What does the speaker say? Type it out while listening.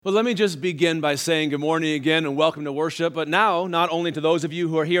Well, let me just begin by saying good morning again and welcome to worship. But now, not only to those of you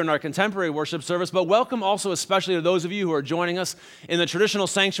who are here in our contemporary worship service, but welcome also especially to those of you who are joining us in the traditional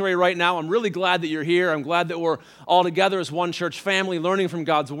sanctuary right now. I'm really glad that you're here. I'm glad that we're all together as one church family, learning from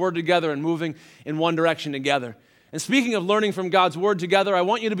God's Word together and moving in one direction together. And speaking of learning from God's Word together, I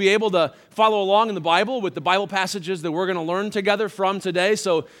want you to be able to follow along in the Bible with the Bible passages that we're going to learn together from today.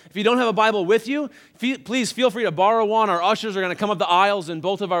 So if you don't have a Bible with you, please feel free to borrow one. Our ushers are going to come up the aisles in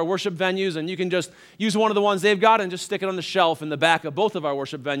both of our worship venues, and you can just use one of the ones they've got and just stick it on the shelf in the back of both of our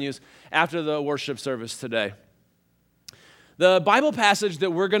worship venues after the worship service today. The Bible passage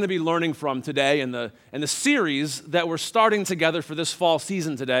that we're going to be learning from today and the series that we're starting together for this fall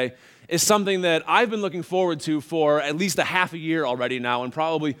season today is something that I've been looking forward to for at least a half a year already now, and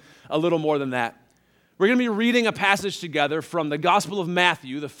probably a little more than that. We're going to be reading a passage together from the Gospel of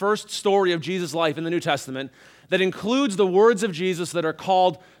Matthew, the first story of Jesus' life in the New Testament, that includes the words of Jesus that are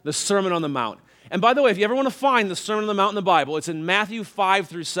called the Sermon on the Mount. And by the way, if you ever want to find the Sermon on the Mount in the Bible, it's in Matthew 5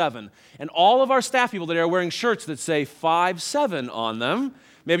 through 7. And all of our staff people today are wearing shirts that say 5-7 on them.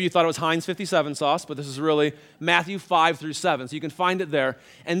 Maybe you thought it was Heinz 57 sauce, but this is really Matthew 5 through 7, so you can find it there.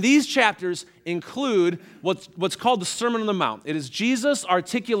 And these chapters include what's called the Sermon on the Mount. It is Jesus'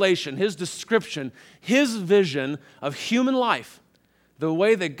 articulation, his description, his vision of human life, the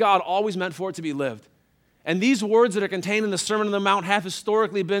way that God always meant for it to be lived. And these words that are contained in the Sermon on the Mount have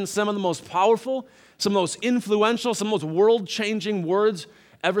historically been some of the most powerful, some of the most influential, some of the most world-changing words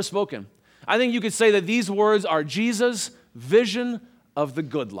ever spoken. I think you could say that these words are Jesus' vision of the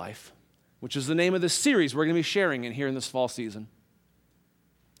good life, which is the name of this series we're going to be sharing in here in this fall season.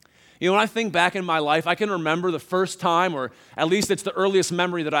 You know, when I think back in my life, I can remember the first time, or at least it's the earliest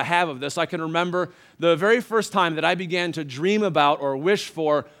memory that I have of this, I can remember the very first time that I began to dream about or wish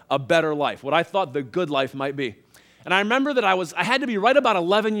for a better life, what I thought the good life might be. And I remember that I had to be right about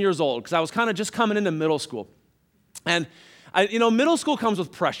 11 years old, because I was kind of just coming into middle school. And middle school comes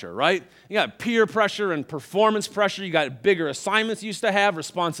with pressure, right? You got peer pressure and performance pressure. You got bigger assignments you used to have,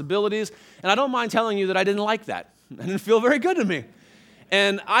 responsibilities. And I don't mind telling you that I didn't like that. It didn't feel very good to me.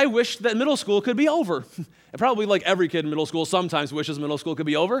 And I wished that middle school could be over. And probably like every kid in middle school sometimes wishes middle school could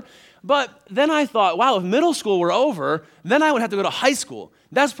be over. But then I thought, wow, if middle school were over, then I would have to go to high school.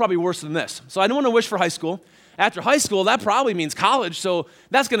 That's probably worse than this. So I didn't want to wish for high school. After high school, that probably means college, so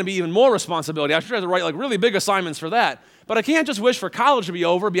that's going to be even more responsibility. I should have to write like really big assignments for that. But I can't just wish for college to be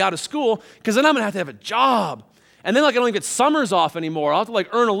over, be out of school, because then I'm going to have a job. And then I don't even get summers off anymore. I'll have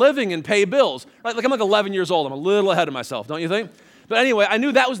to earn a living and pay bills. Right? I'm 11 years old. I'm a little ahead of myself, don't you think? But anyway, I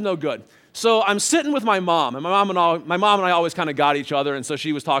knew that was no good. So I'm sitting with my mom, and my mom and I always kind of got each other, and so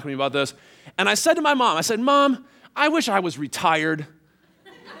she was talking to me about this. And I said to my mom, Mom, I wish I was retired.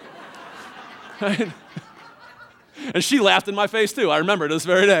 Right? And she laughed in my face too. I remember it this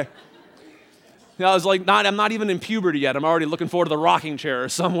very day. I was like, I'm not even in puberty yet. I'm already looking forward to the rocking chair or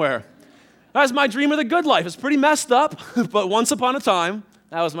somewhere. That was my dream of the good life. It's pretty messed up, but once upon a time,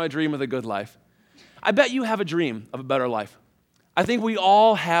 that was my dream of the good life. I bet you have a dream of a better life. I think we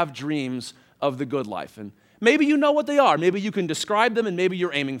all have dreams of the good life. And maybe you know what they are. Maybe you can describe them, and maybe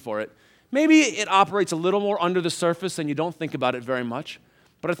you're aiming for it. Maybe it operates a little more under the surface and you don't think about it very much.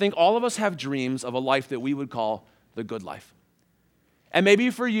 But I think all of us have dreams of a life that we would call the good life. And maybe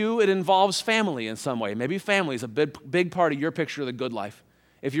for you, it involves family in some way. Maybe family is a big part of your picture of the good life.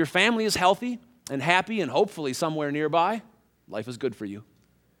 If your family is healthy and happy and hopefully somewhere nearby, life is good for you.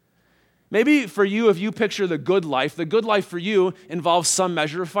 Maybe for you, if you picture the good life for you involves some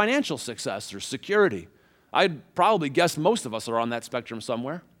measure of financial success or security. I'd probably guess most of us are on that spectrum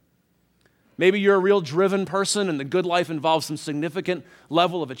somewhere. Maybe you're a real driven person and the good life involves some significant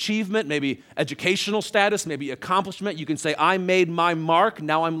level of achievement, maybe educational status, maybe accomplishment. You can say, I made my mark,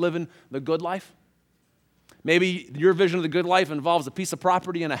 now I'm living the good life. Maybe your vision of the good life involves a piece of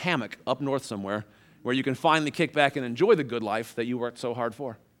property and a hammock up north somewhere where you can finally kick back and enjoy the good life that you worked so hard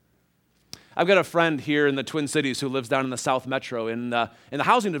for. I've got a friend here in the Twin Cities who lives down in the South Metro in the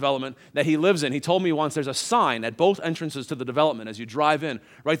housing development that he lives in. He told me once there's a sign at both entrances to the development as you drive in,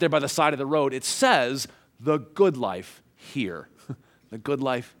 right there by the side of the road. It says, the good life here. The good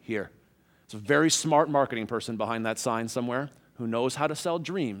life here. It's a very smart marketing person behind that sign somewhere who knows how to sell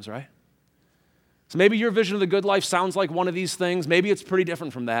dreams, right? So maybe your vision of the good life sounds like one of these things. Maybe it's pretty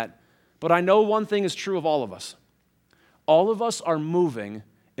different from that. But I know one thing is true of all of us. All of us are moving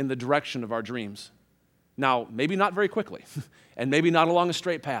in the direction of our dreams. Now, maybe not very quickly, and maybe not along a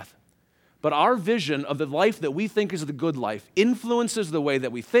straight path, but our vision of the life that we think is the good life influences the way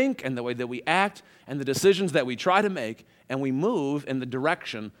that we think and the way that we act and the decisions that we try to make, and we move in the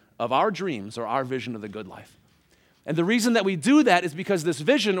direction of our dreams or our vision of the good life. And the reason that we do that is because this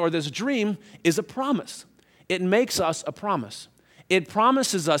vision or this dream is a promise. It makes us a promise. It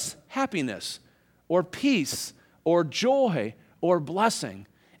promises us happiness or peace or joy or blessing.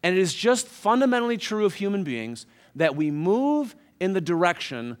 And it is just fundamentally true of human beings that we move in the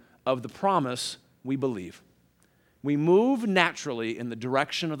direction of the promise we believe. We move naturally in the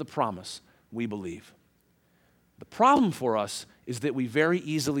direction of the promise we believe. The problem for us is that we very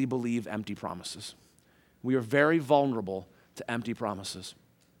easily believe empty promises. We are very vulnerable to empty promises.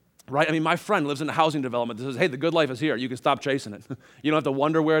 Right? I mean, my friend lives in a housing development that says, hey, the good life is here. You can stop chasing it. You don't have to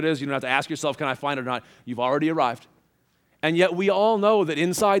wonder where it is. You don't have to ask yourself, can I find it or not? You've already arrived. And yet we all know that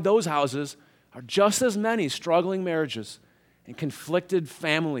inside those houses are just as many struggling marriages and conflicted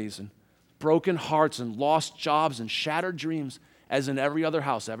families and broken hearts and lost jobs and shattered dreams as in every other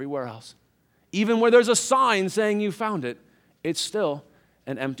house everywhere else. Even where there's a sign saying you found it, it's still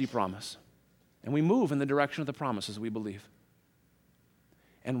an empty promise. And we move in the direction of the promises we believe.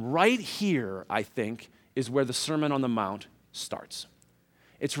 And right here, I think, is where the Sermon on the Mount starts.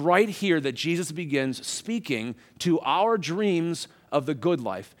 It's right here that Jesus begins speaking to our dreams of the good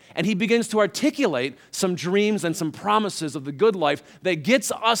life. And he begins to articulate some dreams and some promises of the good life that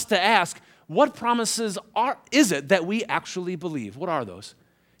gets us to ask, what promises is it that we actually believe? What are those?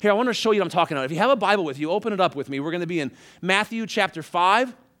 Here, I want to show you what I'm talking about. If you have a Bible with you, open it up with me. We're going to be in Matthew chapter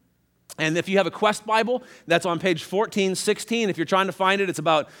 5. And if you have a Quest Bible, that's on page 1416. If you're trying to find it, it's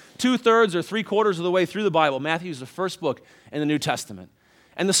about 2/3 or 3/4 of the way through the Bible. Matthew is the first book in the New Testament.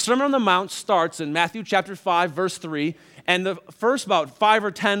 And the Sermon on the Mount starts in Matthew chapter 5, verse 3. And the first about 5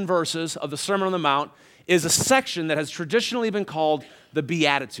 or 10 verses of the Sermon on the Mount is a section that has traditionally been called the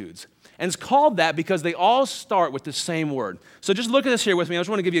Beatitudes. And it's called that because they all start with the same word. So just look at this here with me. I just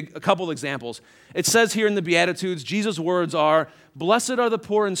want to give you a couple of examples. It says here in the Beatitudes, Jesus' words are, "Blessed are the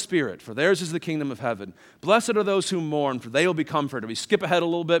poor in spirit, for theirs is the kingdom of heaven. Blessed are those who mourn, for they will be comforted." We skip ahead a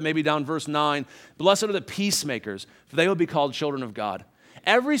little bit, maybe down verse 9. "Blessed are the peacemakers, for they will be called children of God."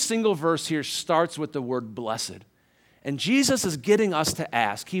 Every single verse here starts with the word blessed. And Jesus is getting us to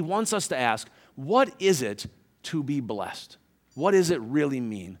ask, he wants us to ask, what is it to be blessed? What does it really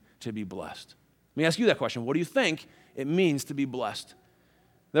mean to be blessed? Let me ask you that question. What do you think it means to be blessed?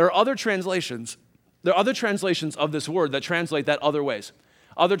 There are other translations of this word that translate that other ways.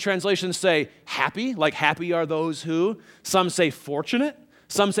 Other translations say happy, like happy are those who. Some say fortunate.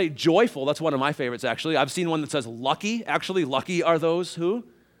 Some say joyful. That's one of my favorites, actually. I've seen one that says lucky. Actually, lucky are those who.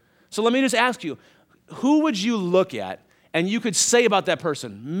 So let me just ask you, who would you look at and you could say about that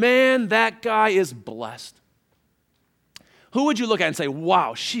person, man, that guy is blessed? Who would you look at and say,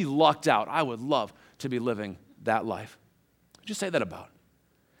 wow, she lucked out. I would love to be living that life. What would you say that about?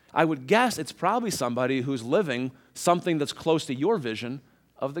 I would guess it's probably somebody who's living something that's close to your vision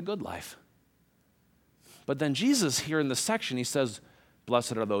of the good life. But then Jesus here in this section, he says,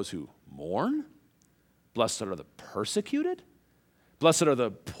 blessed are those who mourn. Blessed are the persecuted. Blessed are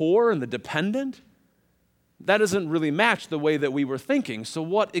the poor and the dependent. That doesn't really match the way that we were thinking. So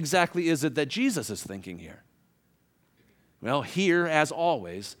what exactly is it that Jesus is thinking here? Well, here, as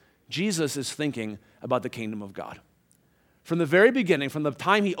always, Jesus is thinking about the kingdom of God. From the very beginning, from the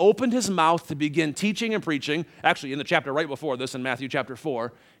time he opened his mouth to begin teaching and preaching, actually in the chapter right before this, in Matthew chapter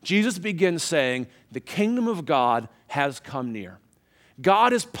 4, Jesus begins saying, the kingdom of God has come near.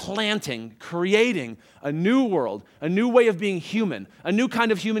 God is planting, creating a new world, a new way of being human, a new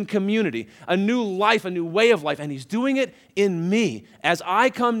kind of human community, a new life, a new way of life, and he's doing it in me. As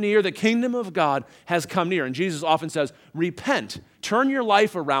I come near, the kingdom of God has come near. And Jesus often says, repent, turn your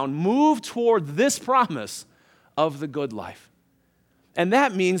life around, move toward this promise of the good life. And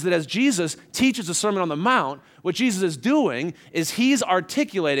that means that as Jesus teaches the Sermon on the Mount, what Jesus is doing is he's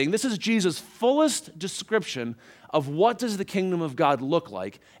articulating, this is Jesus' fullest description of what does the kingdom of God look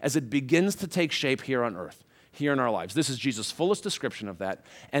like as it begins to take shape here on earth, here in our lives. This is Jesus' fullest description of that,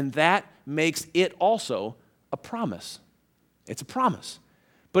 and that makes it also a promise. It's a promise,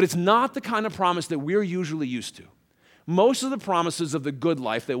 but it's not the kind of promise that we're usually used to. Most of the promises of the good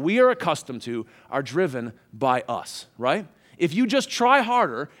life that we are accustomed to are driven by us, right? If you just try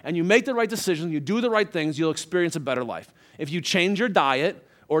harder and you make the right decisions, you do the right things, you'll experience a better life. If you change your diet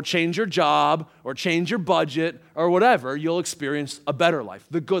or change your job or change your budget or whatever, you'll experience a better life,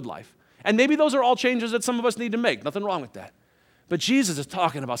 the good life. And maybe those are all changes that some of us need to make. Nothing wrong with that. But Jesus is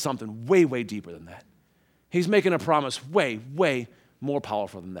talking about something way, way deeper than that. He's making a promise way, way more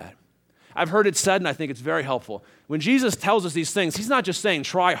powerful than that. I've heard it said, and I think it's very helpful. When Jesus tells us these things, he's not just saying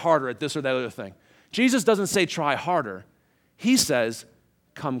try harder at this or that other thing. Jesus doesn't say try harder. He says,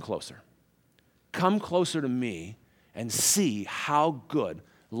 come closer. Come closer to me and see how good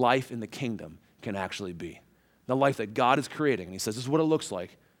life in the kingdom can actually be. the life that God is creating. And he says, this is what it looks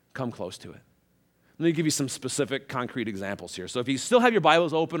like. Come close to it. Let me give you some specific, concrete examples here. So if you still have your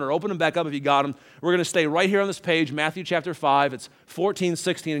Bibles open or open them back up if you got them, we're going to stay right here on this page, Matthew chapter 5. It's 14,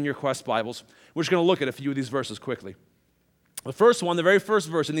 16 in your Quest Bibles. We're just going to look at a few of these verses quickly. The first one, the very first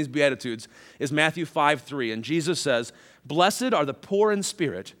verse in these Beatitudes is Matthew 5:3, and Jesus says, "Blessed are the poor in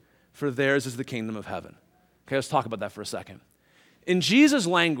spirit, for theirs is the kingdom of heaven." Okay, let's talk about that for a second. In Jesus'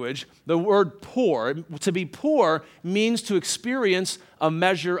 language, the word poor, to be poor means to experience a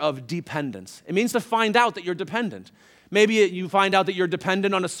measure of dependence. It means to find out that you're dependent. Maybe you find out that you're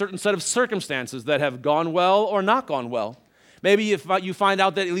dependent on a certain set of circumstances that have gone well or not gone well. Maybe you find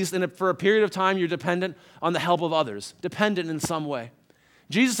out that at least for a period of time, you're dependent on the help of others, dependent in some way.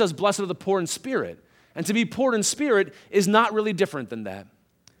 Jesus says, blessed are the poor in spirit. And to be poor in spirit is not really different than that.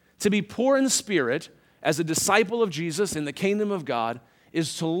 To be poor in spirit as a disciple of Jesus in the kingdom of God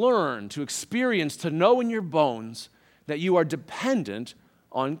is to learn, to experience, to know in your bones that you are dependent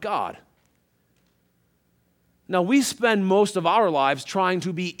on God. Now, we spend most of our lives trying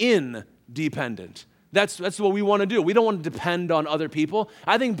to be independent. That's what we want to do. We don't want to depend on other people.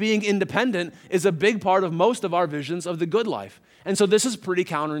 I think being independent is a big part of most of our visions of the good life. And so this is pretty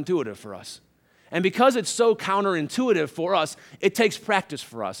counterintuitive for us. And because it's so counterintuitive for us, it takes practice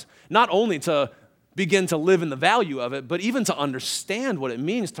for us, not only to begin to live in the value of it, but even to understand what it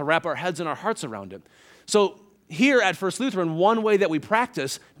means to wrap our heads and our hearts around it. So here at First Lutheran, one way that we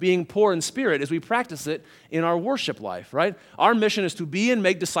practice being poor in spirit is we practice it in our worship life, right? Our mission is to be and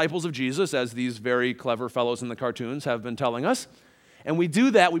make disciples of Jesus, as these very clever fellows in the cartoons have been telling us. And we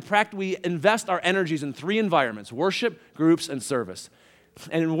do that, we invest our energies in three environments: worship, groups, and service.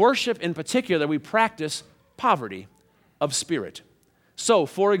 And in worship in particular, we practice poverty of spirit. So,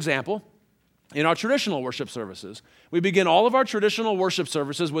 for example, in our traditional worship services, we begin all of our traditional worship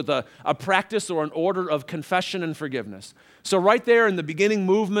services with a practice or an order of confession and forgiveness. So right there in the beginning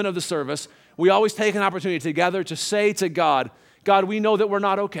movement of the service, we always take an opportunity together to say to God, God, we know that we're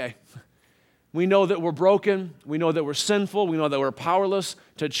not okay. We know that we're broken. We know that we're sinful. We know that we're powerless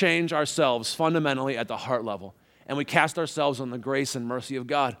to change ourselves fundamentally at the heart level. And we cast ourselves on the grace and mercy of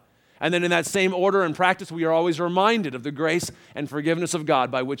God. And then in that same order and practice, we are always reminded of the grace and forgiveness of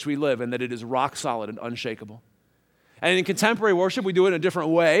God by which we live, and that it is rock solid and unshakable. And in contemporary worship, we do it in a different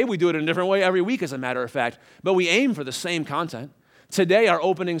way. We do it in a different way every week, as a matter of fact, but we aim for the same content. Today, our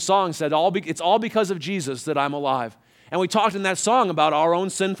opening song said, it's all because of Jesus that I'm alive. And we talked in that song about our own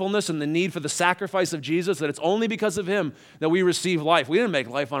sinfulness and the need for the sacrifice of Jesus, that it's only because of him that we receive life. We didn't make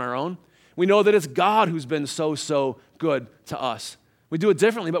life on our own. We know that it's God who's been so good to us. We do it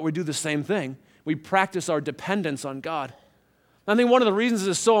differently, but we do the same thing. We practice our dependence on God. I think one of the reasons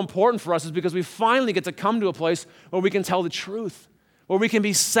it's so important for us is because we finally get to come to a place where we can tell the truth, where we can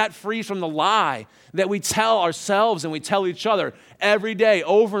be set free from the lie that we tell ourselves and we tell each other every day,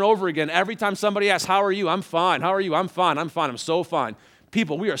 over and over again. Every time somebody asks, how are you? I'm fine. How are you? I'm fine. I'm fine. I'm so fine.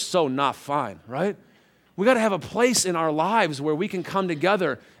 People, we are so not fine, right? We got to have a place in our lives where we can come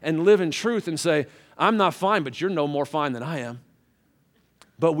together and live in truth and say, I'm not fine, but you're no more fine than I am.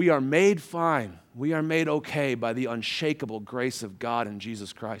 But we are made fine. We are made okay by the unshakable grace of God in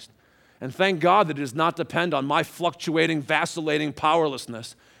Jesus Christ. And thank God that it does not depend on my fluctuating, vacillating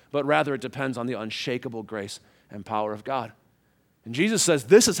powerlessness, but rather it depends on the unshakable grace and power of God. And Jesus says,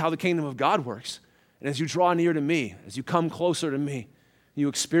 this is how the kingdom of God works. And as you draw near to me, as you come closer to me, you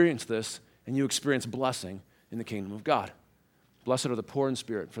experience this, and you experience blessing in the kingdom of God. Blessed are the poor in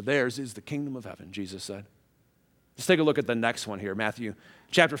spirit, for theirs is the kingdom of heaven, Jesus said. Let's take a look at the next one here, Matthew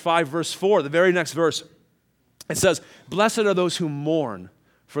chapter 5, verse 4, the very next verse. It says, blessed are those who mourn,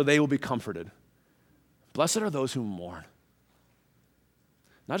 for they will be comforted. Blessed are those who mourn.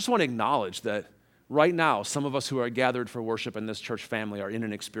 And I just want to acknowledge that right now, some of us who are gathered for worship in this church family are in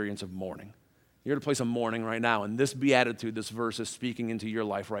an experience of mourning. You're at a place of mourning right now, and this beatitude, this verse is speaking into your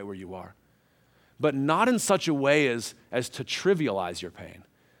life right where you are. But not in such a way as to trivialize your pain.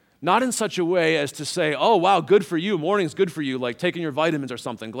 Not in such a way as to say, oh, wow, good for you. Mourning's good for you, like taking your vitamins or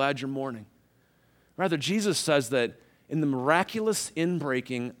something. Glad you're mourning. Rather, Jesus says that in the miraculous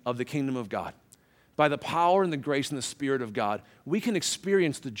inbreaking of the kingdom of God, by the power and the grace and the Spirit of God, we can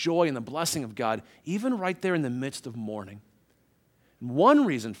experience the joy and the blessing of God even right there in the midst of mourning. And one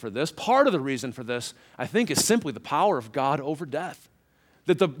reason for this, part of the reason for this, I think, is simply the power of God over death.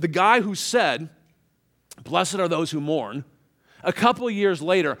 That the guy who said, blessed are those who mourn, a couple of years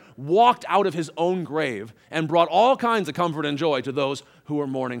later, walked out of his own grave and brought all kinds of comfort and joy to those who were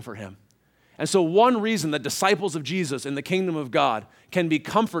mourning for him. And so one reason that disciples of Jesus in the kingdom of God can be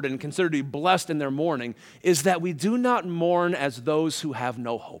comforted and considered to be blessed in their mourning is that we do not mourn as those who have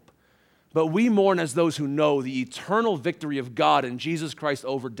no hope, but we mourn as those who know the eternal victory of God in Jesus Christ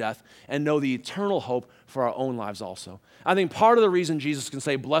over death and know the eternal hope for our own lives also. I think part of the reason Jesus can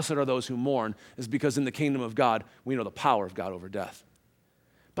say, blessed are those who mourn, is because in the kingdom of God, we know the power of God over death.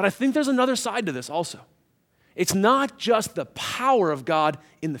 But I think there's another side to this also. It's not just the power of God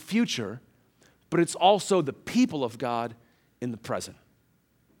in the future, but it's also the people of God in the present.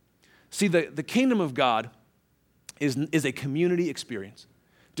 See, the kingdom of God is a community experience.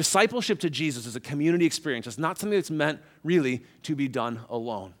 Discipleship to Jesus is a community experience. It's not something that's meant really to be done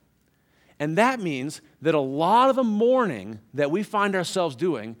alone. And that means that a lot of the mourning that we find ourselves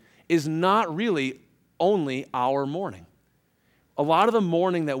doing is not really only our mourning. A lot of the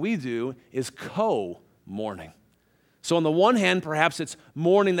mourning that we do is co-mourning. So on the one hand, perhaps it's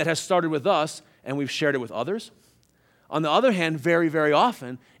mourning that has started with us and we've shared it with others. On the other hand, very, very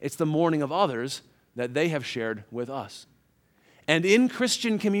often, it's the mourning of others that they have shared with us. And in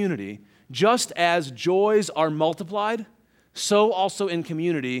Christian community, just as joys are multiplied, so also in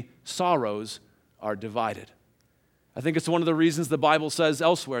community, sorrows are divided. I think it's one of the reasons the Bible says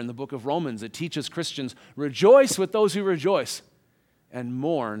elsewhere in the book of Romans, it teaches Christians, rejoice with those who rejoice and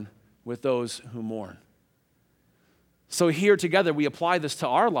mourn with those who mourn. So here together, we apply this to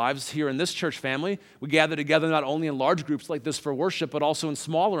our lives here in this church family. We gather together not only in large groups like this for worship, but also in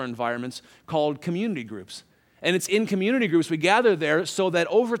smaller environments called community groups. And it's in community groups we gather there so that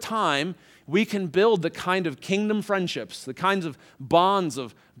over time, we can build the kind of kingdom friendships, the kinds of bonds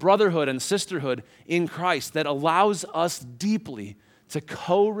of brotherhood and sisterhood in Christ that allows us deeply to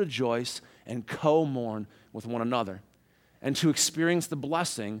co-rejoice and co-mourn with one another and to experience the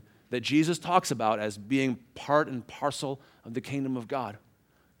blessing that Jesus talks about as being part and parcel of the kingdom of God.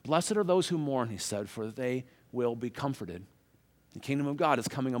 Blessed are those who mourn, he said, for they will be comforted. The kingdom of God is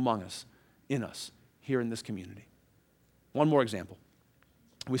coming among us, in us, here in this community. One more example.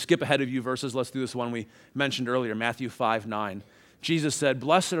 We skip ahead a few verses. Let's do this one we mentioned earlier, Matthew 5:9. Jesus said,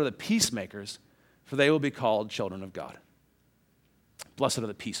 blessed are the peacemakers, for they will be called children of God. Blessed are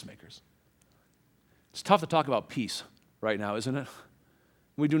the peacemakers. It's tough to talk about peace right now, isn't it?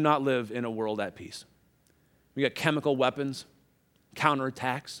 We do not live in a world at peace. We got chemical weapons,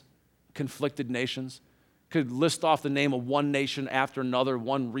 counterattacks, conflicted nations. Could list off the name of one nation after another,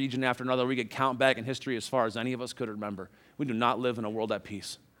 one region after another. We could count back in history as far as any of us could remember. We do not live in a world at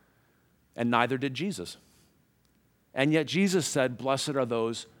peace. And neither did Jesus. And yet Jesus said, blessed are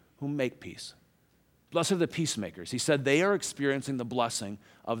those who make peace. Blessed are the peacemakers. He said they are experiencing the blessing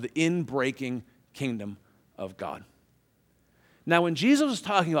of the inbreaking kingdom of God. Now, when Jesus was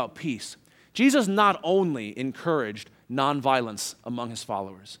talking about peace, Jesus not only encouraged nonviolence among his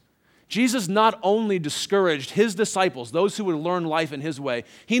followers. Jesus not only discouraged his disciples, those who would learn life in his way,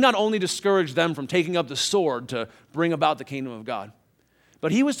 he not only discouraged them from taking up the sword to bring about the kingdom of God,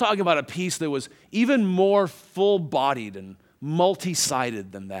 but he was talking about a peace that was even more full-bodied and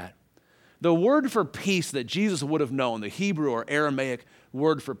multi-sided than that. The word for peace that Jesus would have known, the Hebrew or Aramaic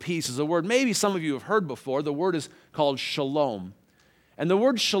word for peace, is a word maybe some of you have heard before. The word is called shalom. And the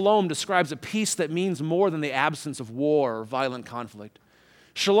word shalom describes a peace that means more than the absence of war or violent conflict.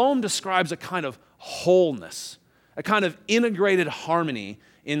 Shalom describes a kind of wholeness, a kind of integrated harmony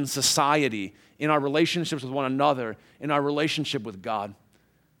in society, in our relationships with one another, in our relationship with God.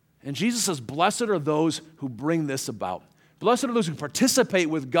 And Jesus says, blessed are those who bring this about. Blessed are those who participate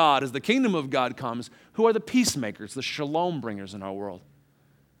with God as the kingdom of God comes, who are the peacemakers, the shalom bringers in our world.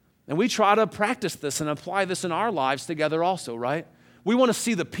 And we try to practice this and apply this in our lives together also, right? We want to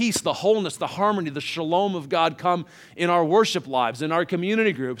see the peace, the wholeness, the harmony, the shalom of God come in our worship lives, in our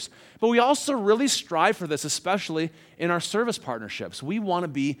community groups. But we also really strive for this, especially in our service partnerships. We want to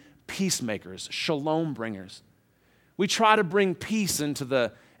be peacemakers, shalom bringers. We try to bring peace into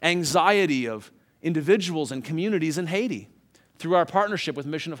the anxiety of individuals and communities in Haiti through our partnership with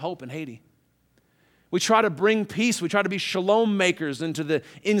Mission of Hope in Haiti. We try to bring peace. We try to be shalom makers into the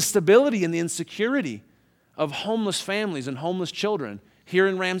instability and the insecurity of homeless families and homeless children here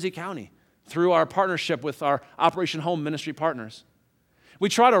in Ramsey County through our partnership with our Operation Home ministry partners. We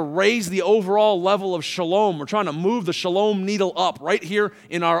try to raise the overall level of shalom. We're trying to move the shalom needle up right here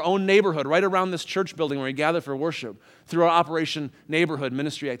in our own neighborhood, right around this church building where we gather for worship through our Operation Neighborhood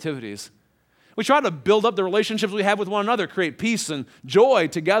ministry activities. We try to build up the relationships we have with one another, create peace and joy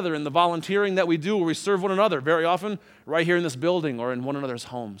together in the volunteering that we do where we serve one another, very often right here in this building or in one another's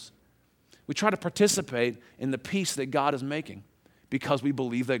homes. We try to participate in the peace that God is making because we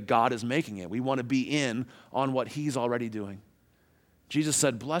believe that God is making it. We want to be in on what he's already doing. Jesus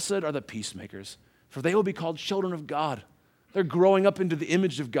said, blessed are the peacemakers, for they will be called children of God. They're growing up into the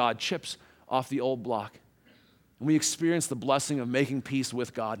image of God, chips off the old block. And we experience the blessing of making peace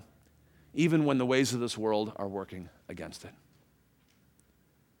with God even when the ways of this world are working against it.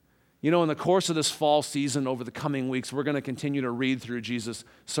 You know, in the course of this fall season, over the coming weeks, we're going to continue to read through Jesus'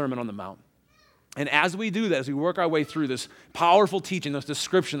 Sermon on the Mount. And as we do that, as we work our way through this powerful teaching, this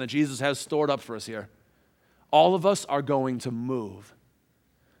description that Jesus has stored up for us here, all of us are going to move.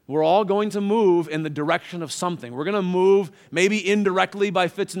 We're all going to move in the direction of something. We're going to move maybe indirectly by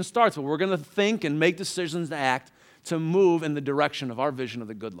fits and starts, but we're going to think and make decisions to act to move in the direction of our vision of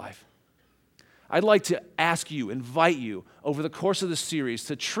the good life. I'd like to ask you, invite you, over the course of this series,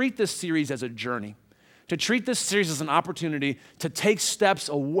 to treat this series as a journey, to treat this series as an opportunity to take steps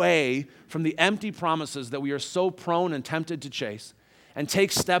away from the empty promises that we are so prone and tempted to chase, and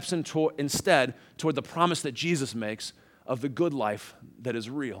take steps instead toward the promise that Jesus makes of the good life that is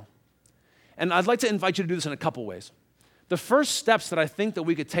real. And I'd like to invite you to do this in a couple ways. The first steps that I think that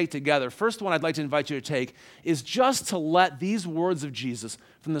we could take together, first one I'd like to invite you to take is just to let these words of Jesus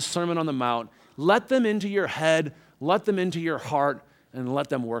from the Sermon on the Mount, let them into your head, let them into your heart, and let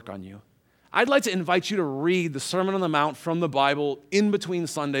them work on you. I'd like to invite you to read the Sermon on the Mount from the Bible in between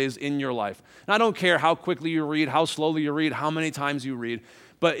Sundays in your life. And I don't care how quickly you read, how slowly you read, how many times you read,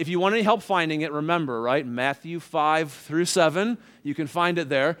 but if you want any help finding it, remember, right, Matthew 5 through 7, you can find it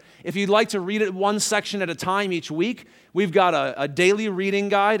there. If you'd like to read it one section at a time each week, we've got a daily reading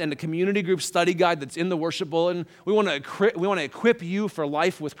guide and a community group study guide that's in the worship bulletin. We want to equip you for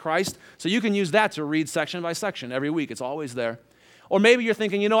life with Christ, so you can use that to read section by section every week. It's always there. Or maybe you're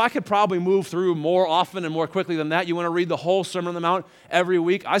thinking, you know, I could probably move through more often and more quickly than that. You want to read the whole Sermon on the Mount every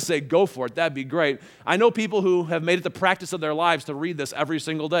week? I say go for it. That'd be great. I know people who have made it the practice of their lives to read this every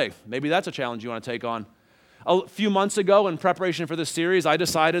single day. Maybe that's a challenge you want to take on. A few months ago, in preparation for this series, I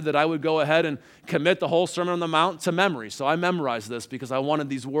decided that I would go ahead and commit the whole Sermon on the Mount to memory. So I memorized this because I wanted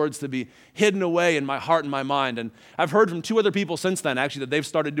these words to be hidden away in my heart and my mind. And I've heard from 2 other people since then, actually, that they've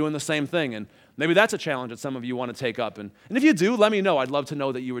started doing the same thing. And maybe that's a challenge that some of you want to take up. And if you do, let me know. I'd love to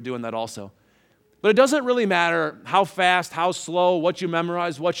know that you were doing that also. But it doesn't really matter how fast, how slow, what you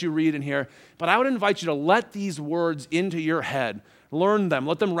memorize, what you read in here. But I would invite you to let these words into your head. Learn them.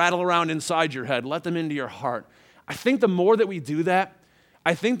 Let them rattle around inside your head. Let them into your heart. I think the more that we do that,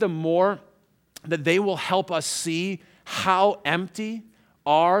 I think the more that they will help us see how empty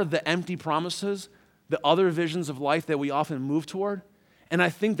are the empty promises, the other visions of life that we often move toward. And I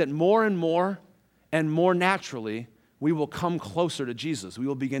think that more and more naturally, we will come closer to Jesus. We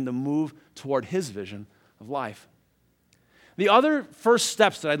will begin to move toward his vision of life. The other first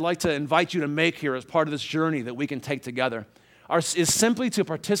steps that I'd like to invite you to make here as part of this journey that we can take together is simply to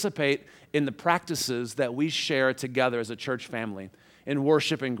participate in the practices that we share together as a church family in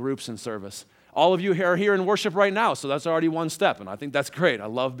worship and groups and service. All of you are here in worship right now, so that's already one step, and I think that's great. I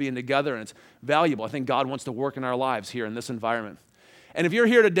love being together, and it's valuable. I think God wants to work in our lives here in this environment. And if you're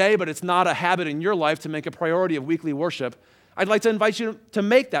here today, but it's not a habit in your life to make a priority of weekly worship, I'd like to invite you to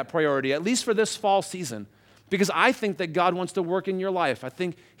make that priority, at least for this fall season, because I think that God wants to work in your life. I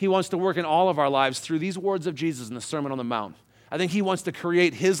think he wants to work in all of our lives through these words of Jesus in the Sermon on the Mount. I think he wants to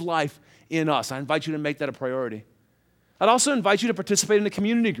create his life in us. I invite you to make that a priority. I'd also invite you to participate in a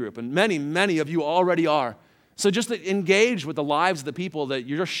community group, and many of you already are. So just to engage with the lives of the people that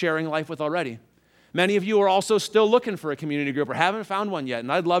you're sharing life with already. Many of you are also still looking for a community group or haven't found one yet,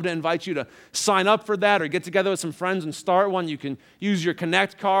 and I'd love to invite you to sign up for that or get together with some friends and start one. You can use your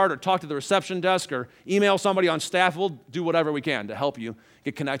Connect card or talk to the reception desk or email somebody on staff. We'll do whatever we can to help you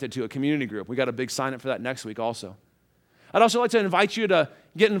get connected to a community group. We got a big sign up for that next week also. I'd also like to invite you to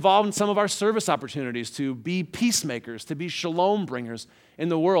get involved in some of our service opportunities, to be peacemakers, to be shalom bringers in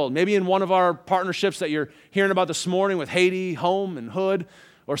the world. Maybe in one of our partnerships that you're hearing about this morning with Haiti, Home, and Hood,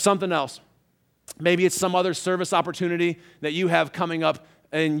 or something else. Maybe it's some other service opportunity that you have coming up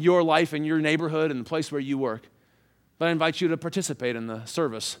in your life, in your neighborhood, and the place where you work. But I invite you to participate in the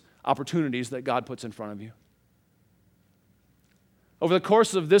service opportunities that God puts in front of you. Over the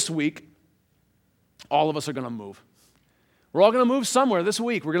course of this week, all of us are going to move. We're all going to move somewhere this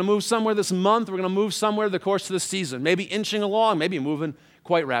week. We're going to move somewhere this month. We're going to move somewhere the course of this season. Maybe inching along, maybe moving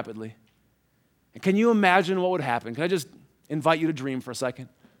quite rapidly. And can you imagine what would happen? Can I just invite you to dream for a second?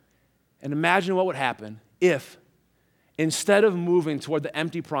 And imagine what would happen if, instead of moving toward the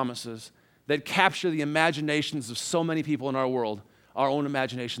empty promises that capture the imaginations of so many people in our world, our own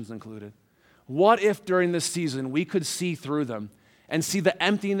imaginations included, what if during this season we could see through them and see the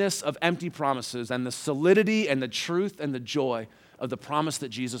emptiness of empty promises and the solidity and the truth and the joy of the promise that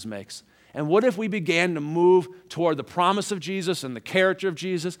Jesus makes, And what if we began to move toward the promise of Jesus and the character of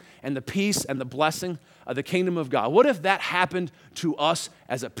Jesus and the peace and the blessing of the kingdom of God? What if that happened to us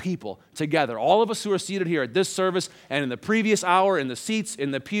as a people together? All of us who are seated here at this service and in the previous hour, in the seats,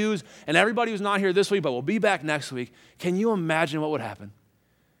 in the pews, and everybody who's not here this week but will be back next week. Can you imagine what would happen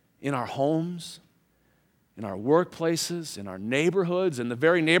in our homes, in our workplaces, in our neighborhoods, in the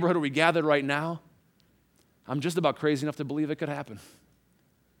very neighborhood where we gathered right now? I'm just about crazy enough to believe it could happen.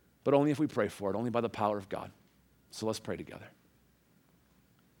 But only if we pray for it, only by the power of God. So let's pray together.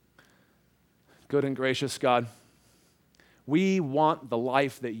 Good and gracious God, we want the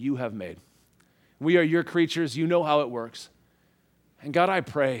life that you have made. We are your creatures. You know how it works. And God, I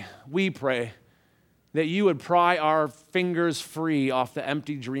pray, we pray, that you would pry our fingers free off the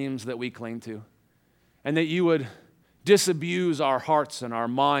empty dreams that we cling to, and that you would disabuse our hearts and our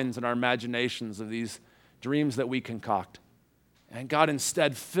minds and our imaginations of these dreams that we concoct. And God,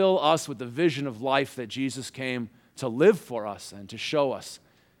 instead, fill us with the vision of life that Jesus came to live for us and to show us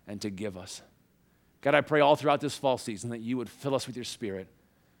and to give us. God, I pray all throughout this fall season that you would fill us with your Spirit,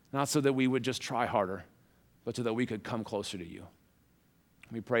 not so that we would just try harder, but so that we could come closer to you.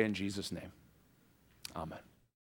 We pray in Jesus' name. Amen.